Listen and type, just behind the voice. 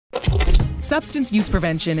Substance use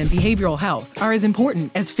prevention and behavioral health are as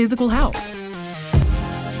important as physical health.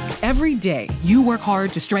 Every day, you work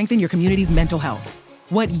hard to strengthen your community's mental health.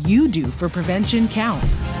 What you do for prevention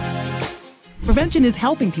counts. Prevention is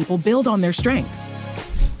helping people build on their strengths.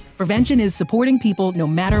 Prevention is supporting people no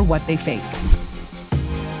matter what they face.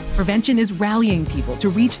 Prevention is rallying people to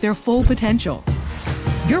reach their full potential.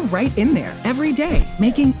 You're right in there every day,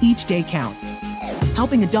 making each day count.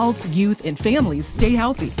 Helping adults, youth, and families stay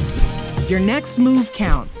healthy. Your next move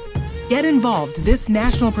counts. Get involved this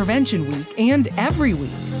National Prevention Week and every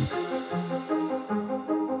week.